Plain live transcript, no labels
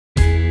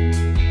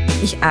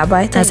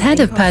As head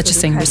of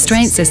purchasing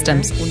restraint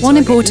systems, one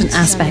important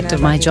aspect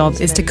of my job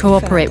is to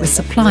cooperate with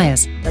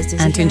suppliers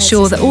and to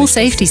ensure that all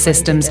safety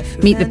systems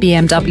meet the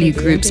BMW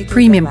Group's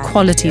premium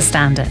quality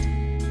standard.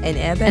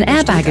 An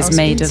airbag is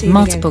made of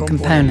multiple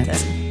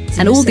components,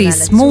 and all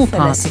these small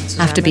parts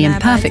have to be in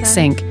perfect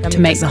sync to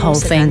make the whole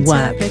thing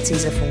work.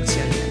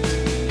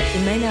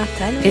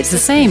 It's the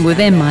same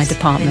within my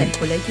department.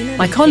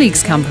 My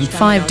colleagues come from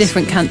 5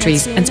 different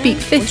countries and speak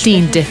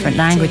 15 different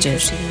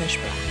languages.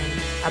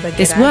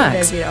 This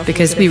works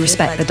because we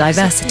respect the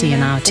diversity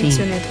in our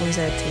team.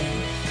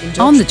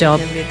 On the job,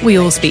 we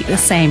all speak the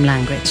same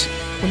language.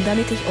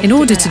 In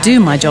order to do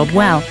my job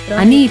well,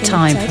 I need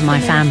time for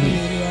my family,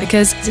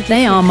 because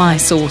they are my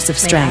source of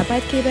strength.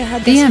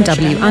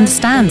 BMW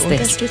understands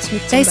this.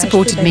 They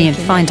supported me in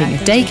finding a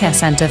daycare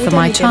center for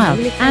my child,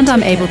 and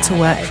I'm able to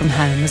work from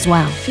home as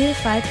well.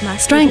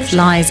 Strength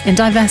lies in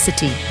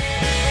diversity.